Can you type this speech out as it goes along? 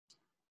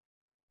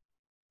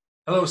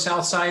Hello,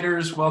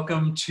 Southsiders.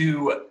 Welcome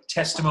to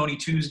Testimony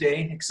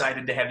Tuesday.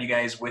 Excited to have you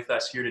guys with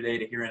us here today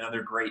to hear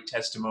another great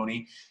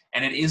testimony.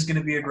 And it is going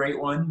to be a great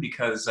one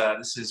because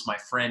this is my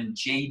friend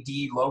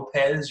JD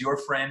Lopez, your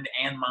friend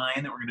and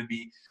mine, that we're going to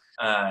be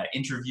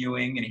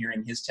interviewing and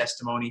hearing his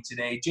testimony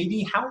today.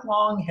 JD, how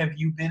long have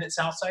you been at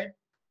Southside?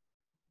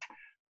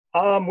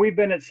 We've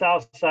been at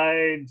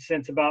Southside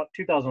since about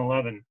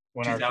 2011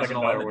 when our second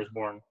daughter 2011. was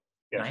born.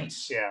 Yes.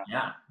 Nice. Yeah.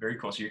 Yeah, very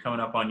cool. So you're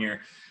coming up on your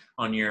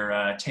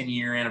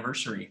 10-year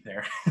anniversary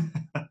there.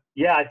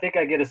 Yeah. I think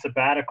I get a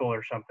sabbatical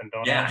or something,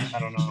 don't I? Yeah, I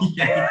don't know.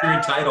 yeah, you're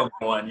entitled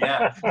to one.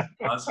 Yeah,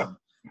 awesome.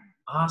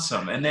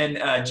 Awesome. And then,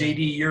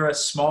 JD, you're a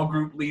small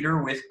group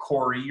leader with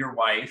Corey, your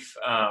wife,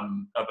 of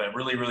a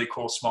really, really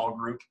cool small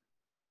group.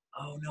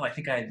 Oh, no, I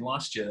think I had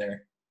lost you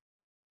there.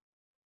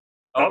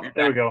 Oh, Oh, you're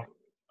there back. we go.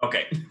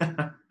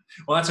 Okay.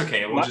 Well, that's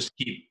okay. We'll My, just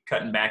keep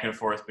cutting back and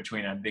forth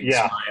between a big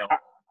yeah. smile. I,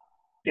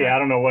 Yeah, yeah. I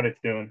don't know what it's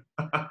doing.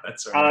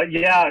 that's all right.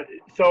 Yeah.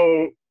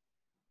 So,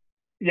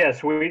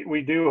 yes,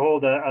 we do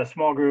hold a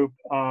small group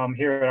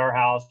here at our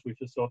house. We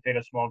facilitate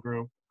a small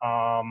group.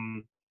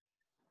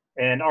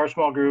 And our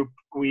small group,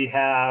 we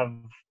have,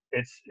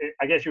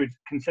 I guess you would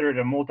consider it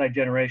a multi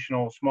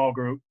generational small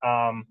group.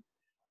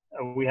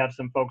 We have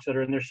some folks that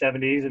are in their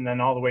 70s and then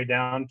all the way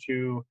down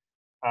to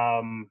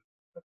a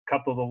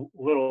couple of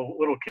the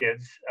little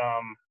kids.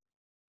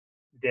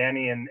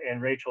 Danny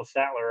and Rachel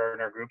Sattler are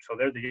in our group, so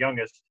they're the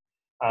youngest,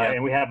 Yeah.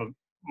 and we have a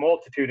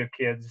multitude of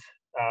kids.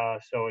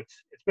 So it's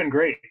been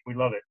great. We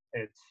love it.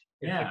 It's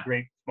a Yeah.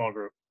 great small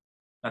group.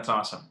 That's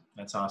awesome.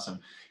 That's awesome.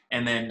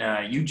 And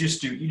then you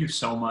do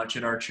so much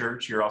at our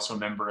church. You're also a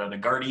member of the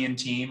Guardian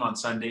team on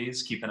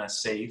Sundays, keeping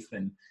us safe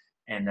and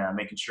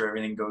making sure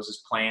everything goes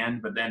as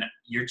planned. But then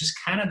you're just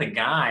kind of the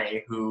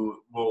guy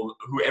who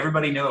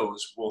everybody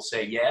knows will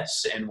say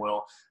yes and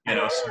will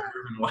serve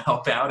and will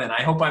help out. And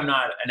I hope I'm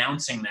not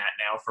announcing that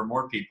now for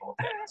more people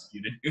to ask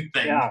you to do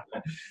things. Yeah.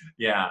 But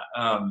yeah.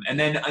 And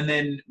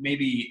then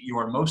maybe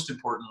your most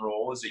important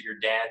role is that you're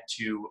dad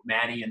to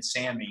Maddie and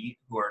Sammy,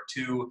 who are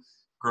two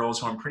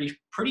girls who I'm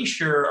pretty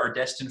sure are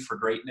destined for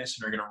greatness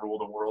and are going to rule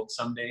the world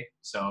someday.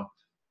 So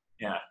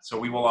yeah, so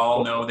we will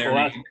all know their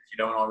Well, name if you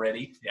don't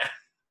already. Yeah,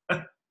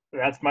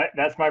 that's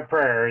my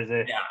prayer is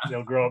that yeah,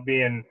 they'll grow up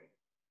being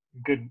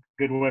good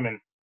women.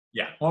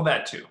 yeah. Well,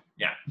 that too.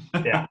 Yeah,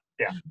 Yeah.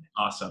 Yeah.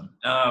 awesome.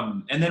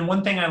 And then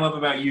one thing I love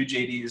about you,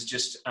 JD, is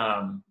just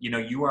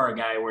you are a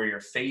guy where your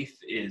faith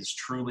is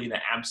truly the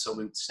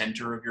absolute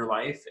center of your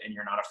life, and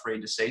you're not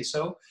afraid to say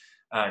so.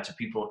 To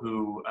people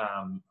who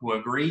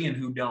agree and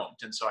who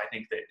don't. And so I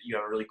think that you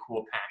have a really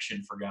cool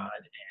passion for God,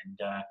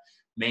 and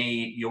may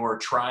your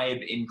tribe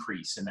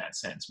increase in that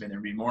sense. May there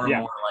be more and Yeah.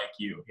 more like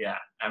you. Yeah,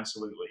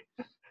 absolutely.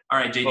 All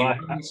right, Well, JD, why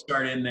don't you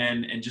start in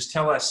then and just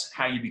tell us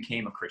how you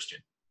became a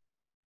Christian?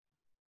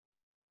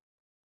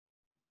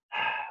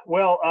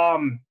 well,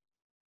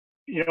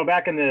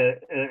 back in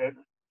the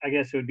I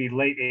guess it would be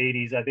late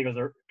 '80s. I think it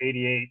was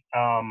 '88.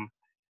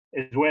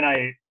 Is when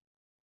I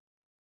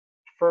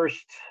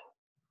first,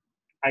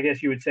 I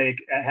guess you would say,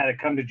 had a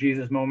come to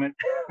Jesus moment.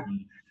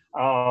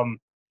 Mm. um,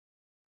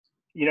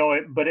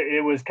 but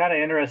it was kind of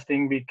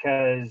interesting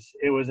because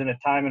it was in a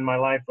time in my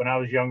life when I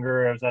was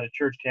younger. I was at a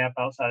church camp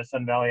outside of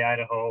Sun Valley,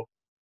 Idaho,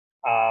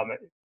 a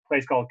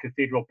place called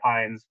Cathedral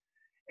Pines.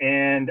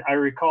 And I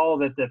recall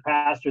that the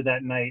pastor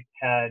that night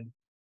had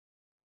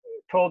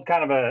told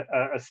kind of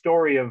a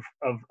story of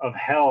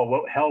hell,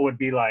 what hell would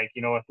be like,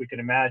 if we could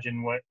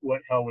imagine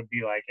what hell would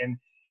be like.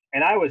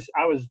 And I was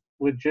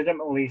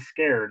legitimately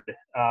scared.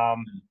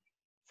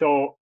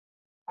 So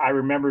I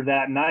remember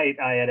that night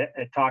I had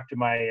talked to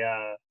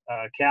my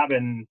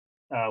cabin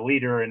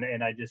leader,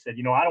 and I just said,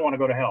 I don't want to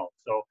go to hell.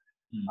 So,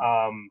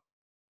 Mm.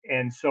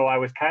 and so I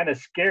was kind of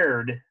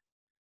scared.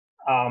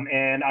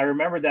 And I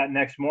remember that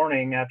next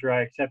morning after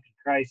I accepted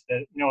Christ,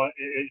 that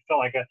it felt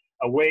like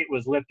a weight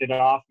was lifted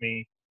off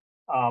me,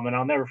 and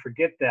I'll never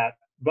forget that.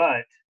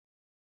 But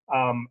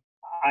um,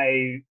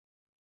 I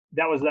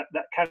that was that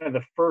kind of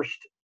the first,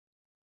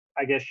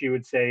 I guess you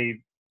would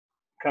say,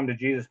 come to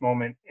Jesus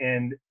moment,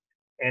 and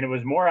it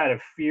was more out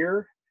of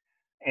fear.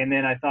 And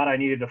then I thought I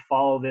needed to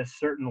follow this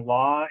certain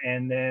law,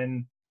 and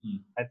then Mm.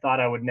 I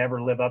thought I would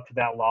never live up to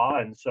that law,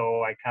 and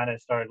so I kind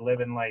of started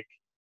living like,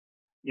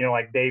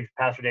 like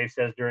Pastor Dave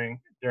says during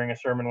a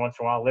sermon once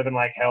in a while, living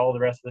like hell the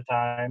rest of the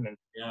time. and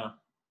Yeah.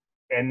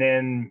 and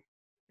then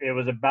it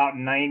was about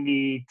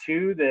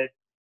 '92 that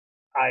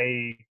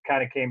I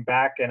kind of came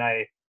back and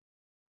I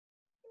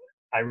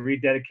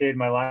rededicated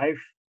my life.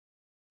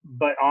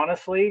 But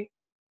honestly,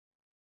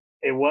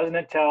 it wasn't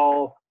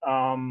until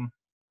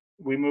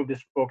we moved to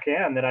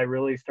Spokane that I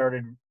really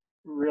started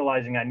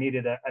realizing I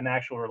needed an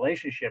actual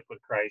relationship with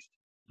Christ.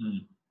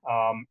 Mm.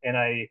 And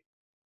I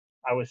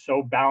was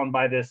so bound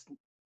by this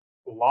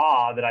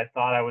law that I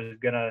thought I was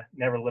gonna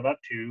never live up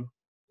to.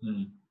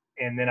 Mm.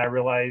 And then I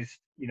realized,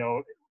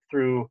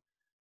 through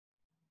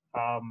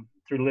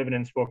through living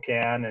in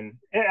Spokane, and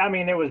I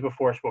mean it was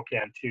before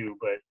Spokane too,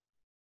 but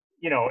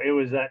it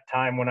was that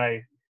time when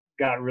I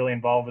got really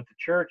involved with the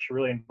church,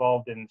 really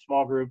involved in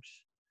small groups,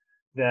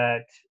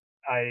 that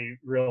I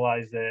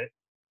realized that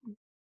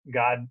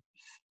God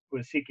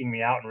was seeking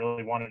me out and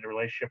really wanted a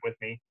relationship with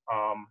me,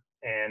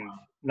 and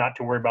not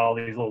to worry about all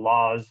these little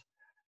laws.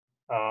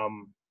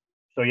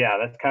 So yeah,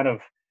 that's kind of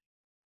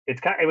it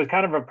was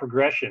kind of a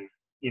progression.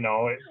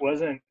 It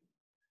wasn't.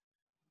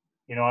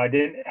 I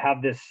didn't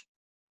have this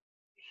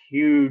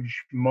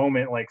huge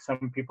moment like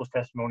some people's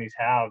testimonies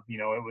have.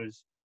 It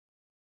was.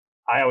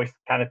 I always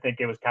kind of think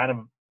it was kind of,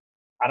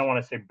 I don't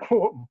want to say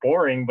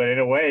boring, but in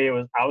a way,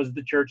 I was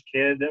the church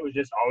kid that was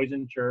just always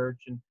in church,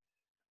 and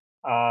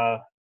uh,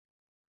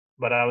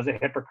 but I was a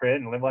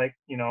hypocrite and lived like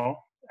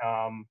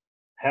um,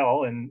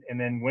 hell, and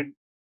then went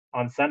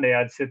on Sunday.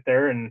 I'd sit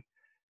there and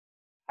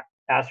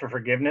ask for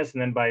forgiveness,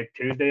 and then by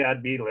Tuesday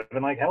I'd be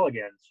living like hell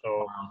again.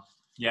 So Wow.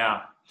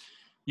 Yeah.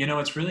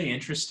 It's really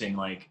interesting.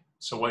 Like,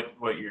 so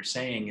what you're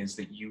saying is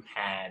that you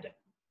had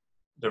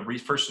the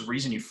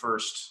reason you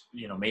first,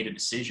 made a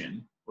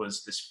decision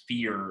was this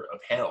fear of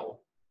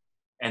hell.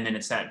 And then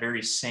it's that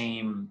very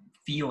same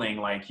feeling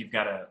like you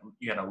got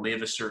to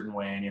live a certain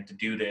way and you have to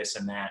do this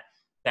and that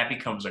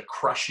becomes a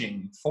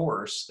crushing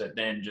force that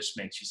then just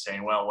makes you say,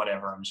 well,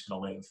 whatever, I'm just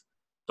going to live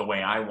the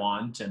way I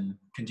want and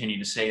continue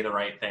to say the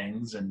right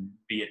things and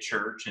be at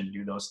church and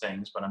do those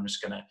things. But I'm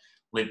just going to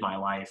live my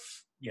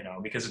life,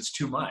 because it's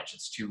too much.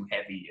 It's too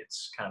heavy.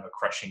 It's kind of a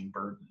crushing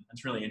burden.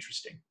 That's really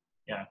interesting.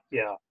 Yeah.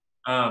 yeah,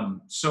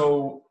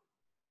 So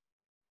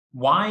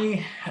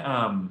why,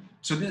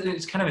 so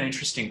it's kind of an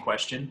interesting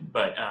question,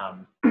 but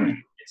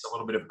it's a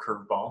little bit of a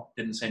curveball.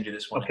 Didn't send you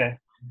this one, okay,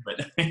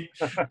 but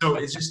so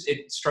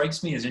it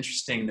strikes me as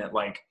interesting that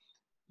like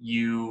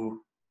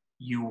you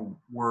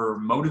were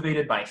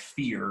motivated by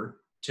fear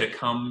to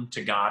come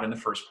to God in the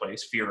first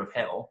place, fear of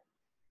hell.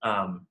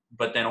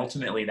 But then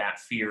ultimately that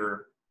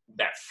fear,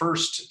 that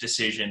first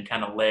decision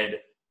kind of led,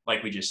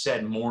 like we just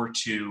said, more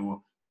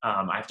to,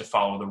 I have to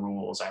follow the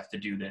rules. I have to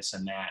do this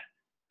and that.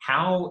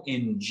 How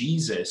in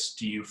Jesus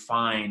do you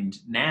find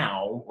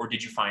now, or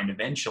did you find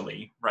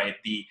eventually, right,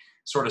 the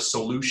sort of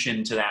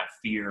solution to that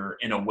fear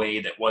in a way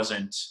that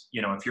wasn't,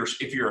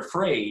 if you're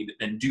afraid,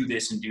 then do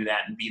this and do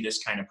that and be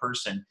this kind of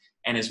person,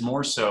 and is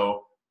more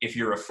so if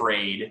you're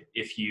afraid,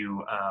 if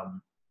you're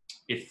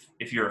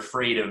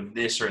afraid of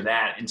this or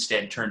that,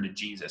 instead turn to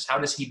Jesus. How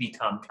does he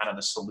become kind of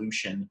the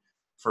solution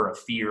for a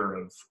fear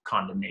of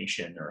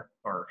condemnation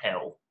or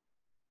hell?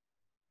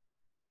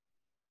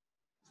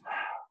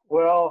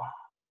 well,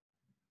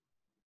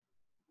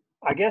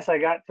 I guess I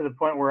got to the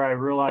point where I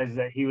realized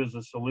that he was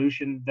a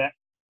solution, that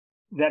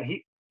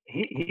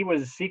he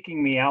was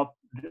seeking me out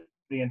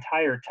the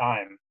entire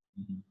time,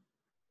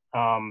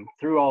 Mm-hmm.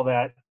 through all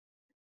that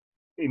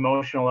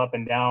emotional up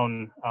and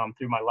down,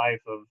 through my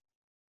life of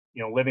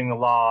living the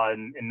law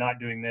and not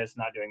doing this,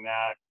 not doing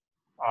that.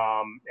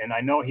 And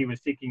I know he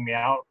was seeking me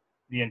out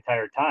the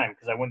entire time,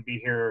 because I wouldn't be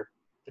here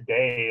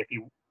today if he,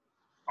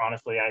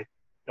 honestly, I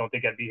don't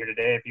think I'd be here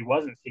today if he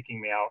wasn't seeking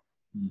me out.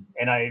 Mm-hmm.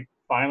 And I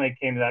finally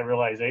came to that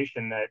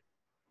realization that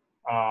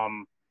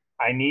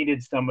I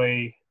needed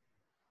somebody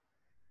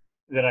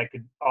that I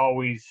could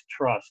always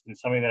trust, and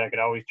somebody that I could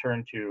always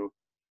turn to,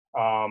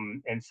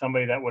 and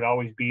somebody that would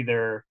always be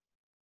there,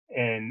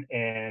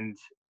 and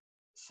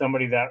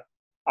somebody that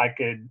I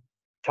could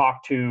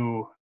talk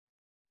to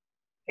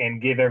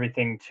and give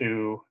everything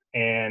to.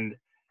 And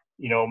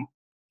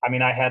I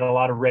mean, I had a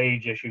lot of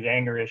rage issues,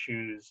 anger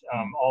issues,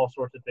 all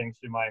sorts of things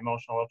through my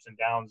emotional ups and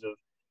downs of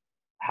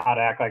how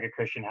to act like a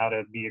Christian, how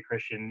to be a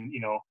Christian,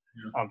 Yeah.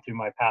 through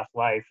my past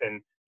life.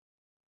 And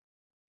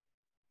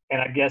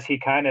I guess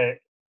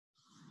it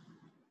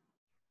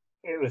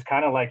was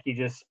kind of like he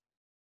just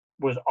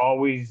was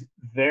always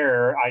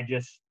there. I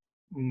just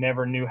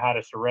never knew how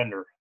to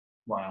surrender.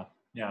 Wow.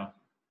 Yeah.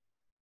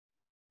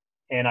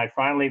 And I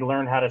finally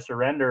learned how to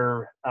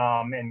surrender,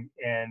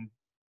 and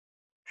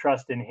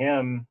trust in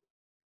him,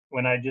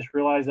 when I just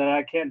realized that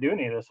I can't do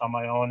any of this on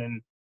my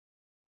own.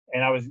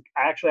 And I was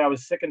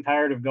sick and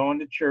tired of going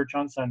to church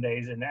on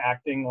Sundays and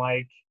acting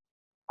like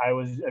I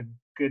was a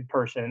good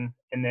person,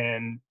 and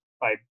then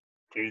by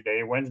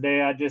Tuesday or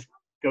Wednesday I'd just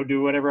go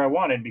do whatever I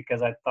wanted,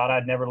 because I thought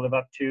I'd never live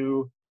up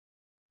to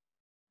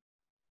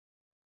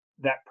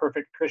that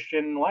perfect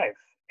Christian life.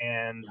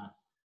 And Yeah.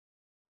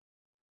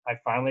 I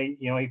finally,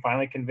 he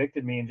finally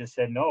convicted me and just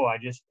said, no, I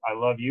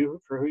love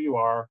you for who you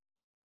are,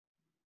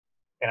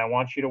 and I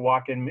want you to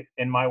walk in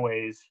my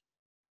ways,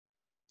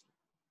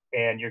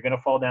 and you're going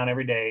to fall down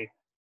every day,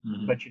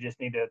 Mm-hmm. but you just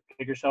need to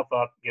pick yourself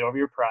up, get over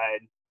your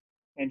pride,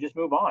 and just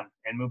move on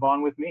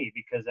with me,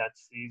 because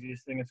that's the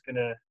easiest thing that's going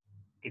to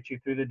get you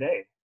through the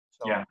day.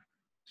 So Yeah.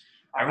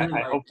 I really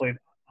I like.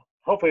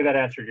 hopefully that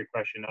answered your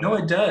question. No,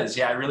 it does.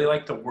 Yeah, I really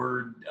like the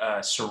word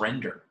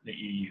surrender that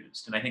you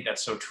used, and I think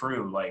that's so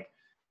true. Like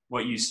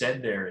what you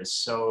said there is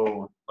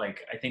so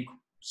like I think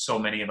so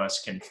many of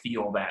us can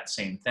feel that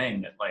same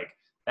thing. That like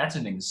that's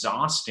an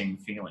exhausting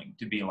feeling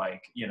to be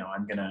like,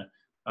 I'm gonna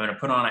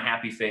put on a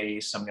happy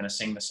face. I'm gonna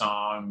sing the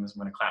songs. I'm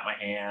gonna clap my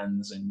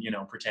hands and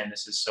pretend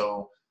this is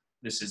so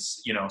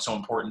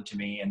important to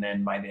me. And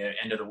then by the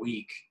end of the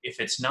week, if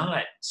it's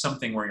not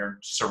something where you're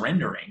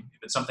surrendering,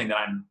 if it's something that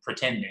I'm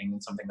pretending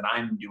and something that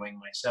I'm doing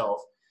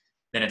myself,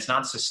 then it's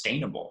not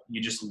sustainable.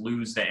 You just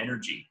lose the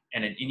energy,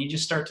 and you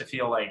just start to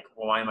feel like,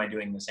 well, why am I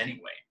doing this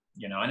anyway?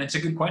 And it's a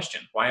good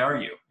question. Why are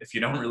you? If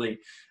you're not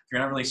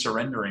really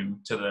surrendering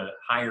to the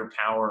higher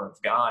power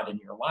of God in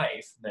your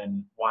life,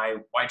 then why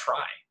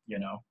try?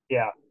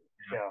 Yeah.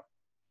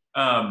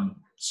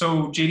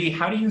 So JD,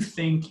 how do you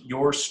think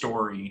your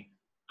story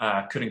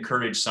could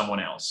encourage someone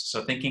else?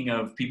 So thinking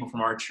of people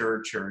from our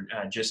church, or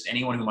just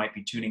anyone who might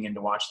be tuning in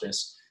to watch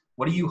this,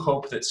 what do you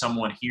hope that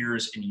someone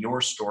hears in your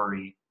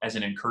story as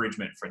an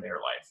encouragement for their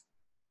life?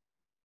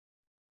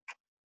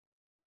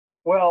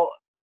 Well,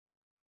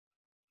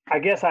 I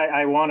guess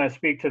I want to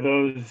speak to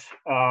those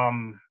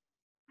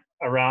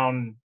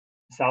around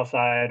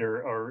Southside,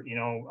 or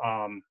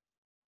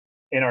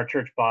in our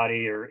church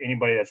body, or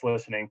anybody that's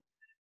listening,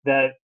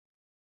 that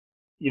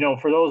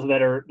for those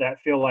that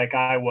feel like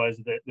I was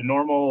the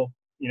normal,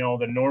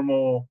 the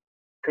normal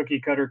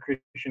cookie cutter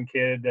Christian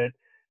kid that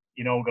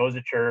goes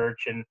to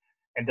church and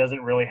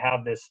doesn't really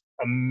have this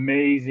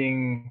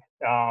amazing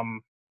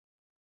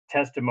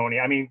testimony.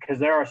 I mean, because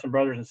there are some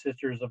brothers and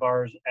sisters of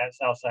ours at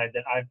Southside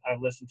that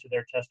I've listened to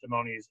their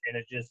testimonies,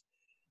 and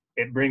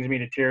it brings me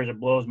to tears. It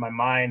blows my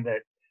mind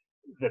that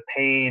the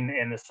pain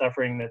and the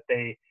suffering that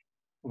they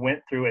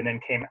went through and then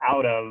came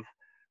out of.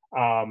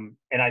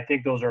 And I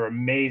think those are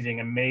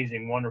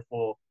amazing,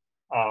 wonderful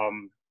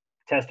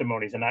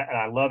testimonies, and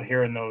I love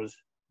hearing those.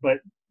 But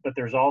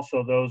there's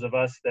also those of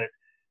us that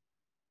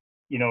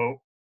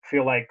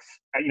feel like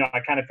I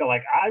kind of feel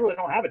like I really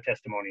don't have a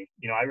testimony.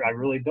 I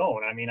really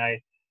don't. I mean,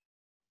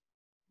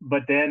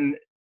 but then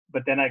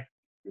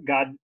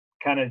God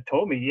kind of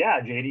told me, yeah,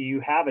 JD, you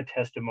have a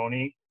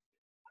testimony.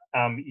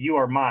 You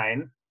are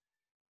mine,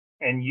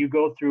 and you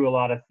go through a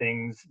lot of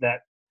things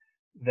that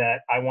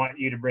I want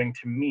you to bring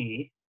to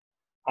me.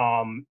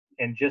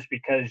 And just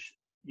because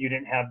you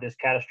didn't have this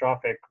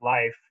catastrophic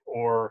life,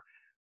 or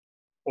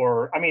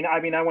I mean,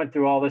 I went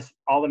through all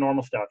the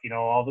normal stuff,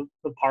 all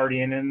the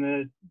partying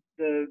and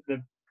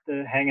the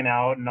hanging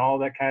out and all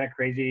that kind of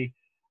crazy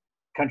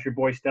country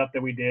boy stuff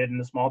that we did in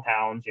the small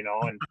towns, and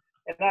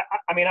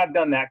I mean, I've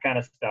done that kind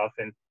of stuff.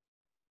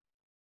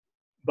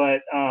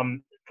 But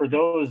for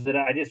those that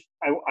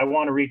I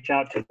want to reach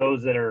out to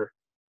those that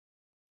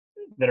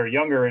are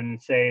younger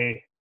and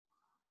say,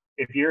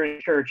 if you're in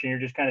church and you're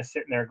just kind of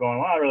sitting there going,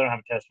 well, I really don't have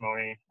a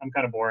testimony, I'm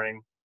kind of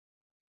boring.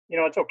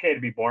 It's okay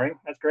to be boring.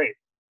 That's great.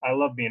 I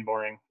love being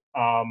boring.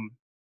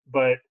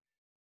 But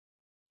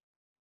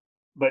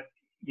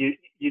you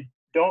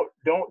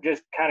don't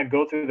just kind of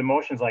go through the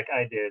motions like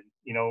I did.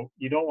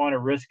 You don't want to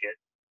risk it.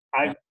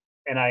 I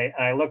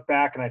look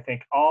back and I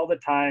think all the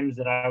times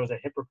that I was a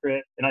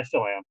hypocrite, and I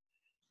still am.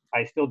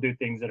 I still do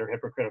things that are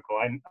hypocritical.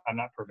 I'm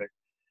not perfect,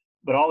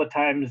 but all the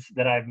times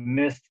that I've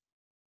missed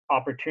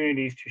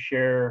opportunities to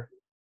share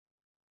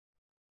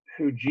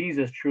who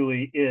Jesus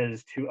truly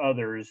is to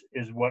others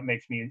is what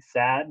makes me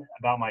sad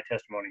about my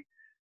testimony.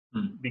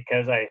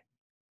 Because I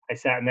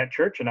sat in that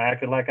church and I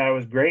acted like I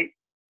was great,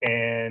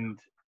 and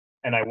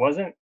I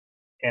wasn't.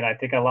 And I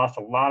think I lost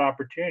a lot of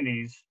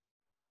opportunities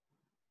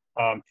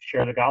to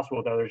share the gospel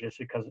with others just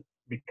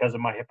because of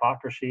my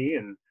hypocrisy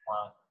and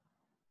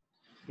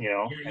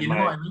Wow.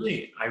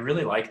 I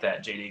really like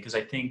that, JD, because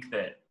I think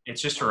that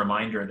it's just a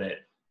reminder that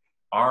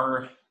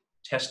our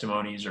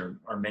testimonies are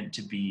meant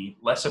to be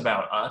less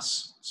about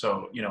us.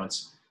 So,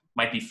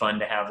 might be fun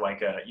to have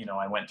like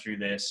I went through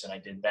this and I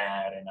did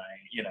that, and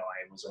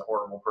I was a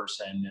horrible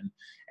person,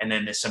 and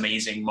then this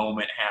amazing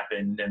moment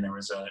happened, and there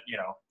was a,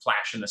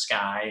 flash in the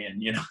sky,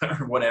 and,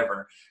 or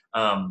whatever.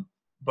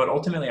 But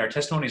ultimately our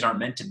testimonies aren't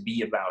meant to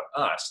be about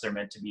us. They're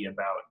meant to be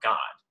about God.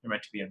 They're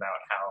meant to be about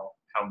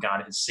how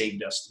God has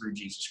saved us through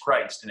Jesus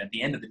Christ. And at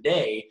the end of the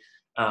day,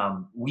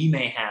 we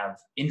may have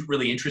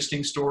really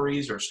interesting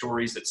stories, or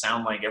stories that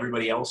sound like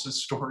everybody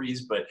else's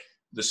stories, but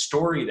the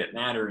story that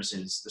matters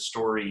is the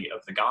story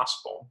of the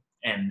gospel.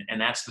 And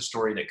that's the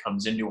story that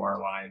comes into our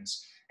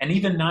lives. And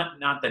even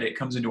not that it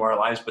comes into our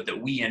lives, but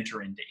that we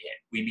enter into it.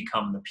 We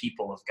become the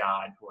people of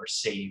God who are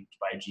saved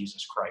by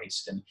Jesus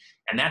Christ. And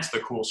that's the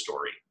cool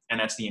story. And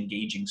that's the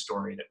engaging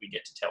story that we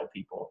get to tell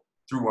people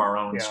through our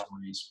own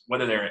stories,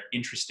 whether they're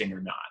interesting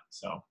or not.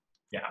 So,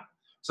 yeah.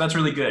 So that's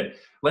really good.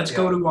 Let's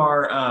go to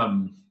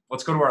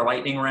our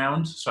lightning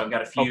round. So I've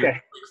got a few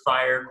quick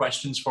fire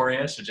questions for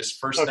you. So just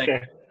first thing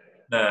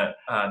that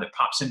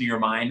pops into your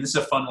mind. This is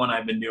a fun one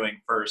I've been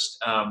doing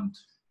first.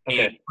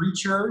 A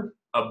preacher,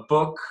 a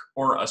book,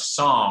 or a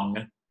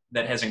song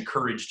that has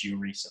encouraged you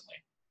recently.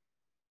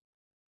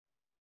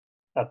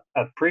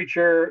 A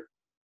preacher,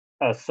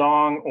 a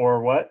song,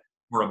 or what?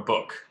 Or a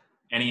book.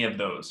 Any of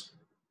those.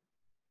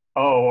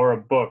 Oh, or a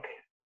book.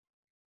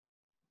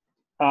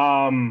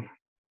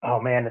 Oh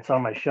man, it's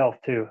on my shelf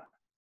too.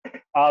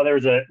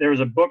 There was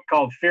a book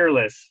called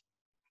Fearless.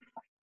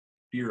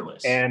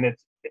 Fearless. And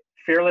it's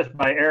Fearless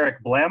by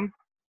Eric Blem.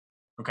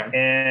 Okay.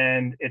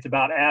 And it's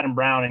about Adam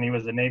Brown, and he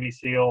was a Navy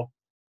SEAL.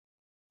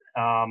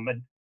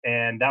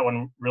 And that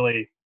one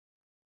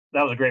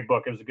that was a great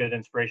book. It was a good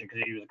inspiration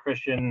because he was a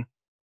Christian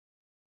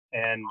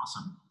and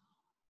awesome.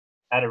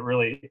 had a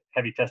really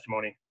heavy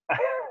testimony.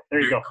 There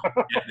you go.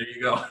 Yeah, there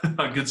you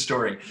go. Good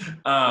story.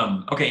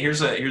 Okay,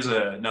 here's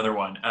another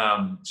one.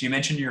 So you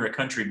mentioned you're a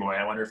country boy.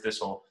 I wonder if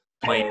this will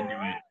play into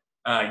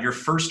it. Your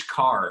first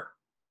car.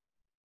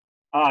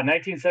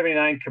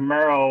 1979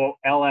 Camaro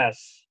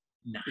LS,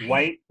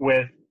 Nice.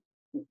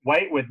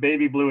 white with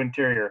baby blue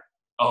interior.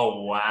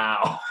 Oh,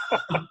 wow.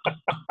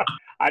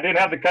 I didn't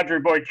have the country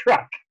boy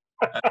truck.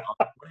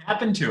 What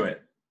happened to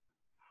it?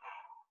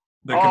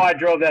 I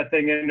drove that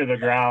thing into the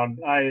ground.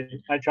 I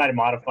tried to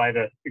modify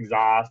the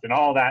exhaust and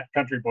all that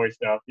country boy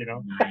stuff, you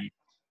know.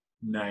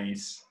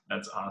 Nice.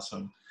 That's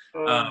awesome.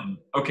 Uh,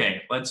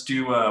 Okay, let's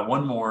do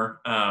one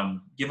more.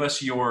 Give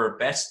us your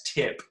best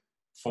tip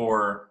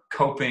for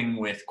coping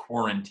with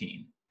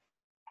quarantine.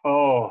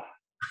 oh,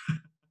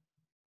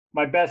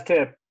 my best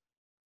tip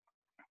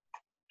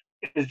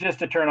is just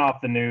to turn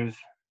off the news.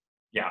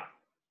 Yeah,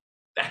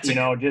 that's You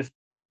know, just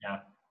yeah.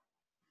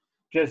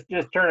 just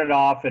turn it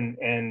off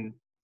and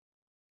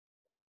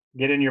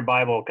get in your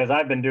Bible, because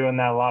I've been doing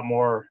that a lot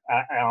more.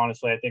 I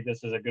honestly, I think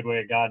this is a good way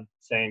of God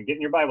saying, "Get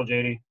in your Bible,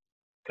 JD,"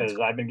 That's because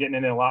I've been getting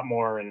in it a lot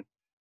more, and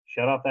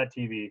shut off that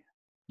TV.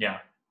 yeah.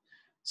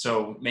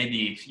 So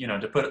maybe,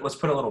 let's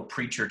put a little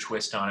preacher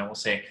twist on it. We'll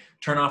say,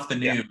 turn off the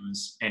Yeah.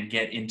 news and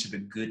get into the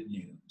good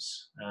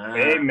news.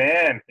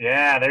 Amen.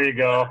 Yeah, there you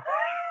go.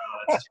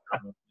 That's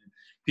terrible.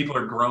 People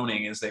are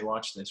groaning as they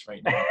watch this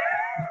right now.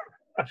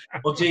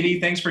 Well, JD,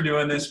 thanks for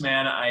doing this,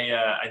 man.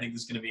 I think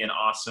this is going to be an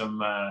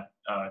awesome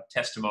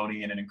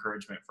testimony and an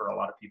encouragement for a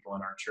lot of people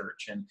in our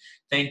church. And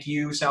thank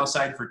you,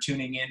 Southside, for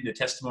tuning in to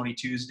Testimony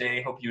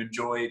Tuesday. Hope you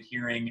enjoyed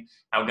hearing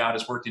how God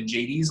has worked in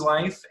JD's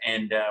life,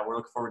 and we're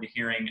looking forward to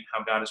hearing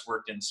how God has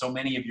worked in so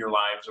many of your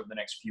lives over the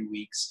next few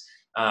weeks.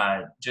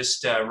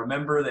 Just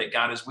remember that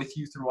God is with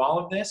you through all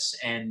of this,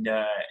 and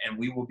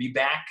we will be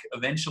back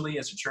eventually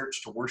as a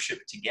church to worship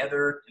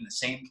together in the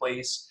same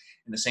place,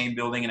 in the same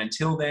building. And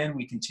until then,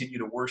 we continue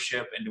to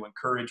worship and to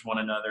encourage one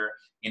another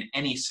in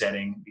any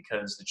setting,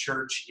 because the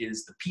church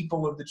is the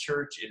people of the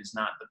church. It is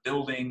not the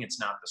building. It's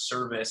not the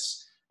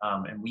service.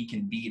 And we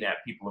can be that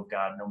people of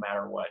God no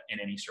matter what, in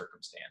any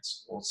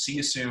circumstance. We'll see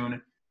you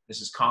soon.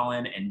 This is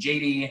Collin and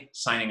JD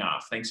signing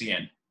off. Thanks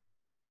again.